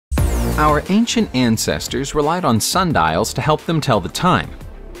Our ancient ancestors relied on sundials to help them tell the time.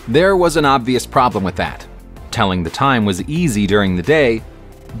 There was an obvious problem with that. Telling the time was easy during the day,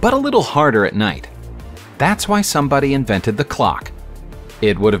 but a little harder at night. That's why somebody invented the clock.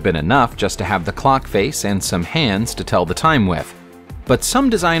 It would have been enough just to have the clock face and some hands to tell the time with. But some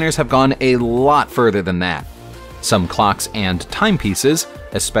designers have gone a lot further than that. Some clocks and timepieces,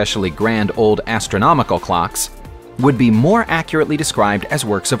 especially grand old astronomical clocks, would be more accurately described as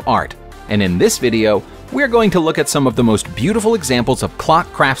works of art. And in this video, we're going to look at some of the most beautiful examples of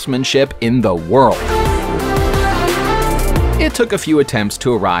clock craftsmanship in the world. It took a few attempts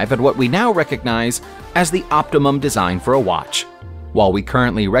to arrive at what we now recognize as the optimum design for a watch. While we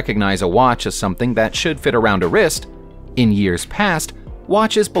currently recognize a watch as something that should fit around a wrist, in years past,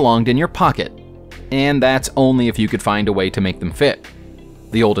 watches belonged in your pocket. And that's only if you could find a way to make them fit.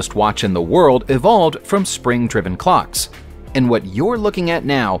 The oldest watch in the world evolved from spring-driven clocks, and what you're looking at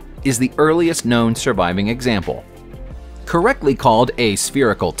now is the earliest known surviving example. Correctly called a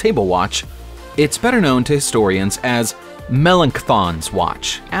spherical table watch, it's better known to historians as Melanchthon's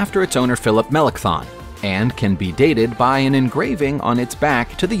watch, after its owner Philip Melanchthon, and can be dated by an engraving on its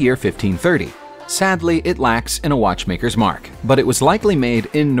back to the year 1530. Sadly, it lacks in a watchmaker's mark, but it was likely made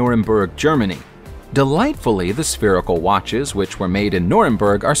in Nuremberg, Germany. Delightfully, the spherical watches which were made in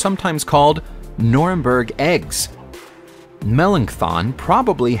Nuremberg are sometimes called Nuremberg eggs. Melanchthon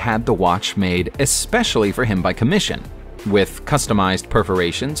probably had the watch made especially for him by commission, with customized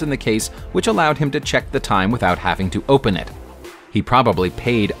perforations in the case which allowed him to check the time without having to open it. He probably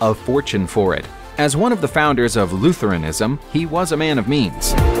paid a fortune for it. As one of the founders of Lutheranism, he was a man of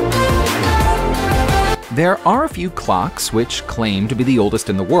means. There are a few clocks which claim to be the oldest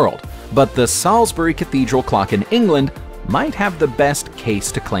in the world, but the Salisbury Cathedral clock in England might have the best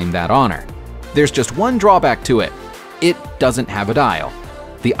case to claim that honor. There's just one drawback to it. It doesn't have a dial.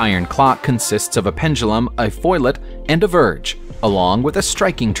 The iron clock consists of a pendulum, a foilet, and a verge, along with a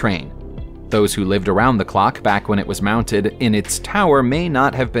striking train. Those who lived around the clock back when it was mounted in its tower may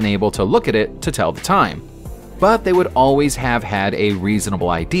not have been able to look at it to tell the time, but they would always have had a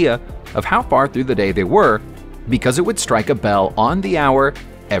reasonable idea of how far through the day they were, because it would strike a bell on the hour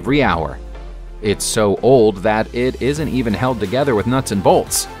every hour. It's so old that it isn't even held together with nuts and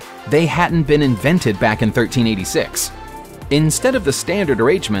bolts. They hadn't been invented back in 1386. Instead of the standard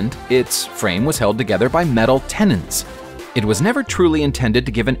arrangement, its frame was held together by metal tenons. It was never truly intended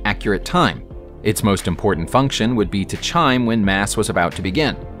to give an accurate time. Its most important function would be to chime when Mass was about to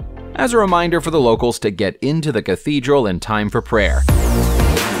begin, as a reminder for the locals to get into the cathedral in time for prayer.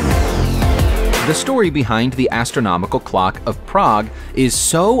 The story behind the astronomical clock of Prague is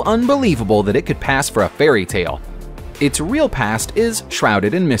so unbelievable that it could pass for a fairy tale. Its real past is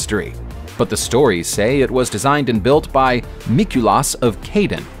shrouded in mystery, but the stories say it was designed and built by Mikuláš of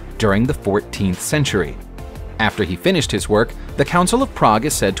Kladno during the 14th century. After he finished his work, the Council of Prague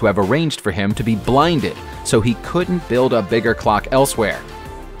is said to have arranged for him to be blinded so he couldn't build a bigger clock elsewhere.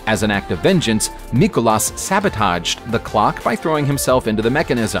 As an act of vengeance, Mikuláš sabotaged the clock by throwing himself into the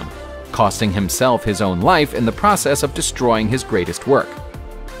mechanism, costing himself his own life in the process of destroying his greatest work.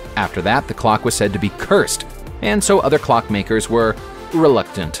 After that, the clock was said to be cursed, and so other clockmakers were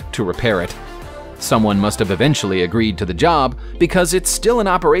reluctant to repair it. Someone must have eventually agreed to the job, because it's still in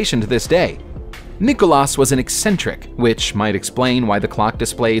operation to this day. Mikuláš was an eccentric, which might explain why the clock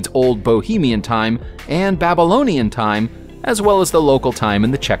displays old Bohemian time and Babylonian time, as well as the local time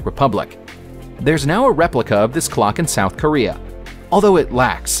in the Czech Republic. There's now a replica of this clock in South Korea, although it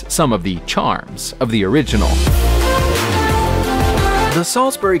lacks some of the charms of the original. The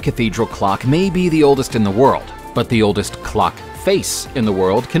Salisbury Cathedral clock may be the oldest in the world, but the oldest clock face in the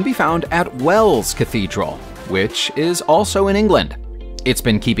world can be found at Wells Cathedral, which is also in England. It's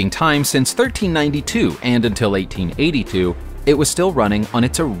been keeping time since 1392, and until 1882, it was still running on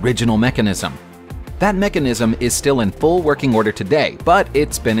its original mechanism. That mechanism is still in full working order today, but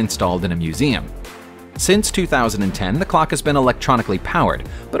it's been installed in a museum. Since 2010, the clock has been electronically powered,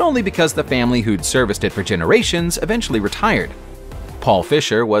 but only because the family who'd serviced it for generations eventually retired. Paul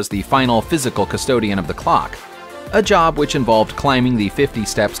Fisher was the final physical custodian of the clock, a job which involved climbing the 50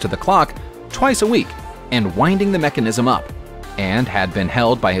 steps to the clock twice a week and winding the mechanism up, and had been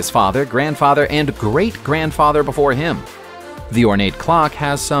held by his father, grandfather, and great-grandfather before him. The ornate clock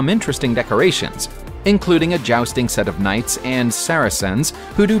has some interesting decorations, including a jousting set of knights and Saracens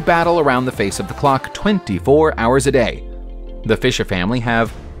who do battle around the face of the clock 24 hours a day. The Fisher family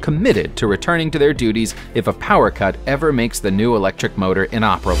have committed to returning to their duties if a power cut ever makes the new electric motor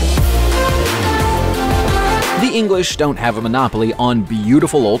inoperable. The English don't have a monopoly on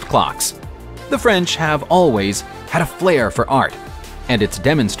beautiful old clocks. The French have always had a flair for art, and it's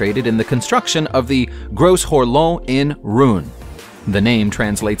demonstrated in the construction of the Grosse Horloge in Rouen. The name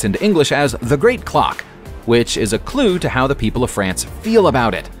translates into English as the Great Clock, which is a clue to how the people of France feel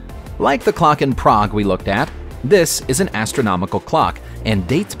about it. Like the clock in Prague we looked at, this is an astronomical clock and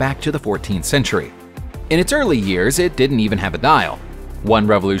dates back to the 14th century. In its early years, it didn't even have a dial. One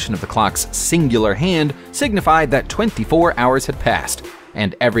revolution of the clock's singular hand signified that 24 hours had passed,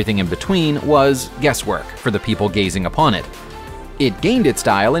 and everything in between was guesswork for the people gazing upon it. It gained its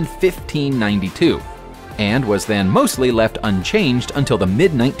dial in 1592, and was then mostly left unchanged until the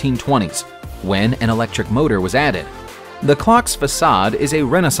mid-1920s, when an electric motor was added. The clock's facade is a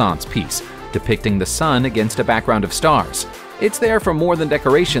Renaissance piece, depicting the sun against a background of stars. It's there for more than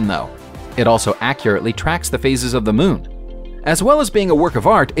decoration, though. It also accurately tracks the phases of the moon. As well as being a work of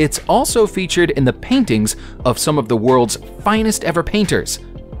art, it's also featured in the paintings of some of the world's finest ever painters,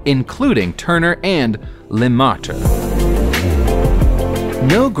 including Turner and Lemaitre.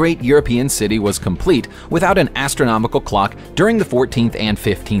 No great European city was complete without an astronomical clock during the 14th and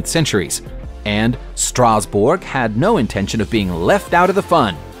 15th centuries, and Strasbourg had no intention of being left out of the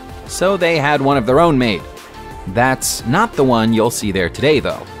fun, so they had one of their own made. That's not the one you'll see there today,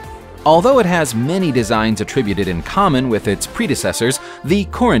 though. Although it has many designs attributed in common with its predecessors, the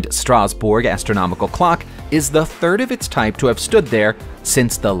current Strasbourg astronomical clock is the third of its type to have stood there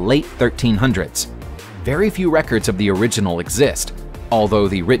since the late 1300s. Very few records of the original exist, although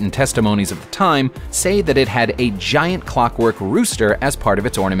the written testimonies of the time say that it had a giant clockwork rooster as part of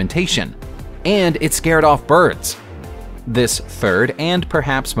its ornamentation, and it scared off birds. This third and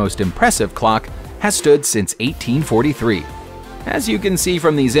perhaps most impressive clock has stood since 1843. As you can see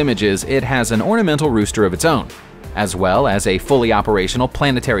from these images, it has an ornamental rooster of its own, as well as a fully operational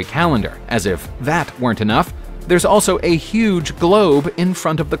planetary calendar. As if that weren't enough, there's also a huge globe in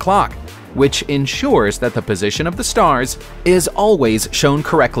front of the clock, which ensures that the position of the stars is always shown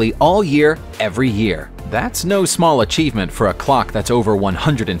correctly all year, every year. That's no small achievement for a clock that's over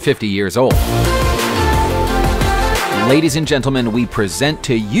 150 years old. Ladies and gentlemen, we present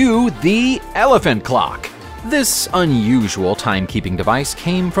to you the elephant clock. This unusual timekeeping device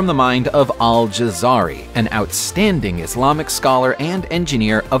came from the mind of Al-Jazari, an outstanding Islamic scholar and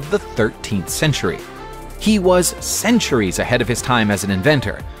engineer of the 13th century. He was centuries ahead of his time as an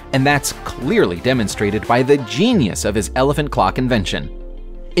inventor, and that's clearly demonstrated by the genius of his elephant clock invention.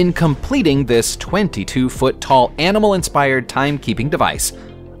 In completing this 22-foot-tall animal-inspired timekeeping device,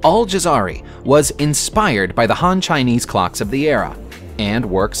 Al-Jazari was inspired by the Han Chinese clocks of the era, and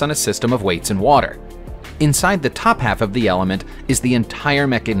works on a system of weights and water. Inside the top half of the element is the entire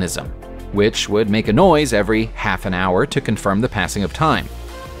mechanism, which would make a noise every half an hour to confirm the passing of time.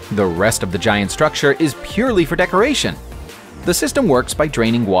 The rest of the giant structure is purely for decoration. The system works by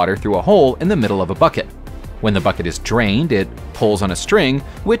draining water through a hole in the middle of a bucket. When the bucket is drained, it pulls on a string,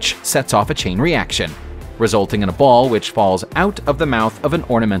 which sets off a chain reaction, resulting in a ball which falls out of the mouth of an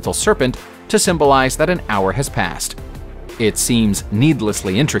ornamental serpent to symbolize that an hour has passed. It seems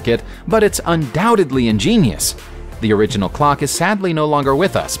needlessly intricate, but it's undoubtedly ingenious. The original clock is sadly no longer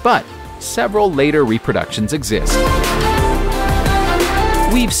with us, but several later reproductions exist.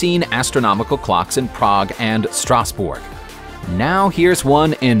 We've seen astronomical clocks in Prague and Strasbourg. Now here's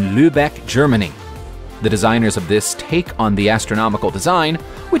one in Lübeck, Germany. The designers of this take on the astronomical design,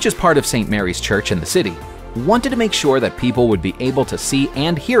 which is part of St. Mary's Church in the city, wanted to make sure that people would be able to see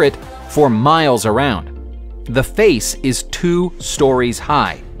and hear it for miles around. The face is 2 stories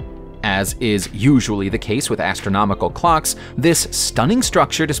high. As is usually the case with astronomical clocks, this stunning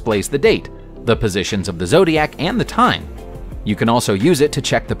structure displays the date, the positions of the zodiac, and the time. You can also use it to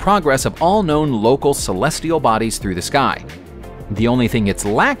check the progress of all known local celestial bodies through the sky. The only thing it's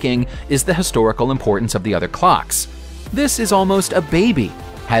lacking is the historical importance of the other clocks. This is almost a baby,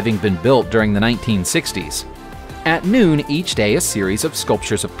 having been built during the 1960s. At noon each day, a series of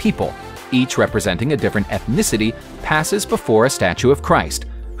sculptures of people, each representing a different ethnicity, passes before a statue of Christ,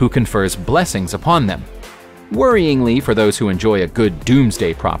 who confers blessings upon them. Worryingly for those who enjoy a good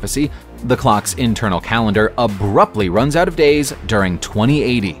doomsday prophecy, the clock's internal calendar abruptly runs out of days during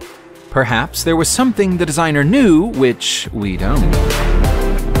 2080. Perhaps there was something the designer knew, which we don't.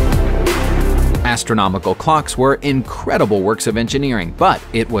 Astronomical clocks were incredible works of engineering, but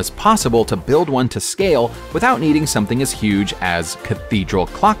it was possible to build one to scale without needing something as huge as Cathedral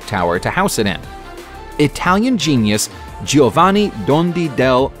Clock Tower to house it in. Italian genius Giovanni Dondi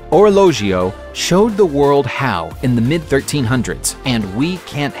del Orologio showed the world how in the mid-1300s, and we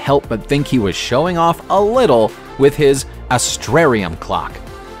can't help but think he was showing off a little with his astrarium clock.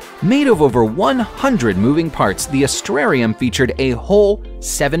 Made of over 100 moving parts, the astrarium featured a whole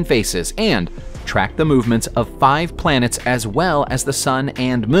 7 faces and tracked the movements of 5 planets as well as the sun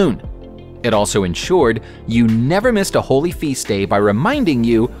and moon. It also ensured you never missed a holy feast day by reminding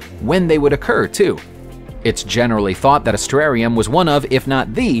you when they would occur, too. It's generally thought that a sterarium was one of, if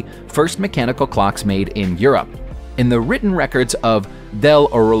not the, first mechanical clocks made in Europe. In the written records of Del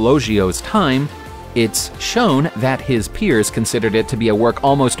Orologio's time, it's shown that his peers considered it to be a work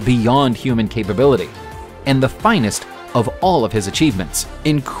almost beyond human capability, and the finest of all of his achievements.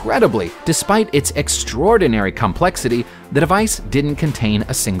 Incredibly, despite its extraordinary complexity, the device didn't contain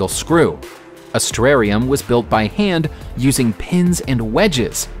a single screw. A sterarium was built by hand using pins and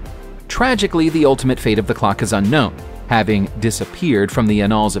wedges. Tragically, the ultimate fate of the clock is unknown, having disappeared from the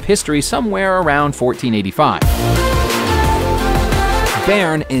annals of history somewhere around 1485.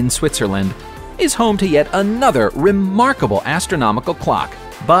 Bern in Switzerland is home to yet another remarkable astronomical clock.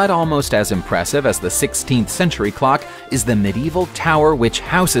 But almost as impressive as the 16th century clock is the medieval tower which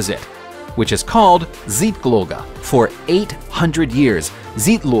houses it, which is called Zietloge. For 800 years,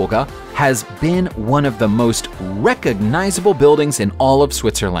 Zietloge has been one of the most recognizable buildings in all of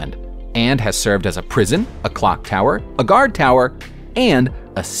Switzerland, and has served as a prison, a clock tower, a guard tower, and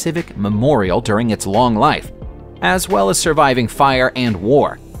a civic memorial during its long life, as well as surviving fire and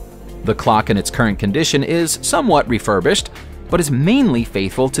war. The clock in its current condition is somewhat refurbished, but is mainly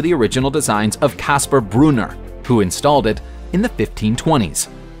faithful to the original designs of Caspar Brunner, who installed it in the 1520s.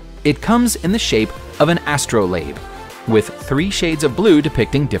 It comes in the shape of an astrolabe, with 3 shades of blue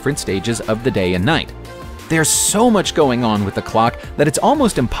depicting different stages of the day and night. There's so much going on with the clock that it's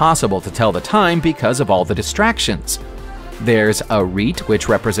almost impossible to tell the time because of all the distractions. There's a rete, which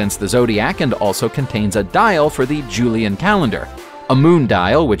represents the zodiac and also contains a dial for the Julian calendar, a moon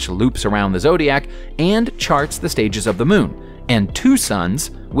dial which loops around the zodiac and charts the stages of the moon, and 2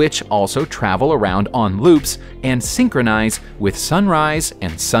 suns, which also travel around on loops and synchronize with sunrise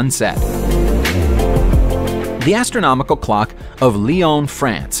and sunset. The astronomical clock of Lyon,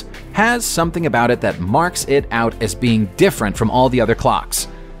 France, has something about it that marks it out as being different from all the other clocks.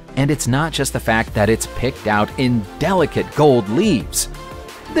 And it's not just the fact that it's picked out in delicate gold leaves.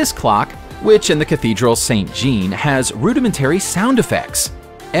 This clock, which in the Cathedral St. Jean has rudimentary sound effects.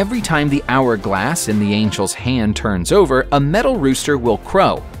 Every time the hourglass in the angel's hand turns over, a metal rooster will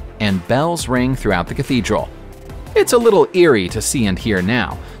crow, and bells ring throughout the cathedral. It's a little eerie to see and hear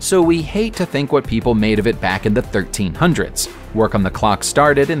now, so we hate to think what people made of it back in the 1300s. Work on the clock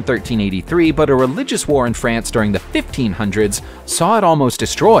started in 1383, but a religious war in France during the 1500s saw it almost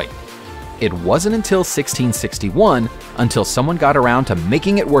destroyed. It wasn't until 1661 until someone got around to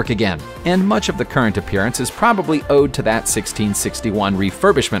making it work again, and much of the current appearance is probably owed to that 1661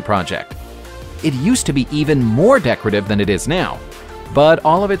 refurbishment project. It used to be even more decorative than it is now, but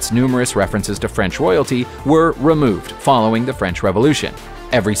all of its numerous references to French royalty were removed following the French Revolution.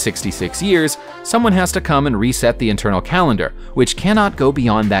 Every 66 years, someone has to come and reset the internal calendar, which cannot go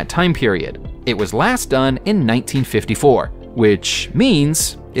beyond that time period. It was last done in 1954, which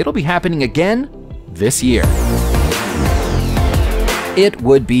means it'll be happening again this year. It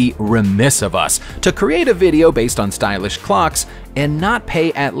would be remiss of us to create a video based on stylish clocks and not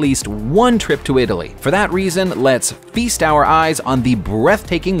pay at least one trip to Italy. For that reason, let's feast our eyes on the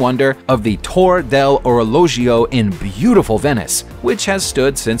breathtaking wonder of the Torre del Orologio in beautiful Venice, which has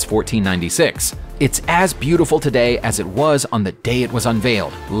stood since 1496. It's as beautiful today as it was on the day it was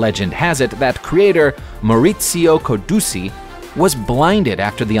unveiled. Legend has it that creator Maurizio Codusi was blinded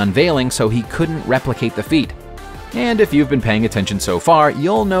after the unveiling, so he couldn't replicate the feat. And if you've been paying attention so far,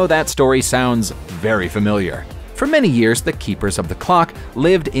 you'll know that story sounds very familiar. For many years, the keepers of the clock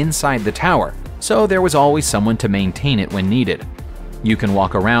lived inside the tower, so there was always someone to maintain it when needed. You can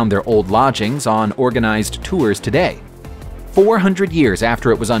walk around their old lodgings on organized tours today. 400 years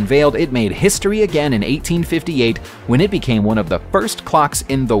after it was unveiled, it made history again in 1858 when it became one of the first clocks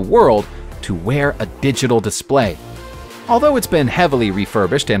in the world to wear a digital display. Although it's been heavily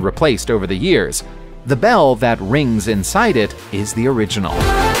refurbished and replaced over the years, the bell that rings inside it is the original.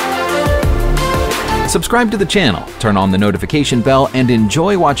 Subscribe to the channel, turn on the notification bell, and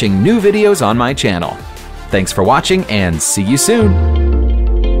enjoy watching new videos on my channel. Thanks for watching, and see you soon!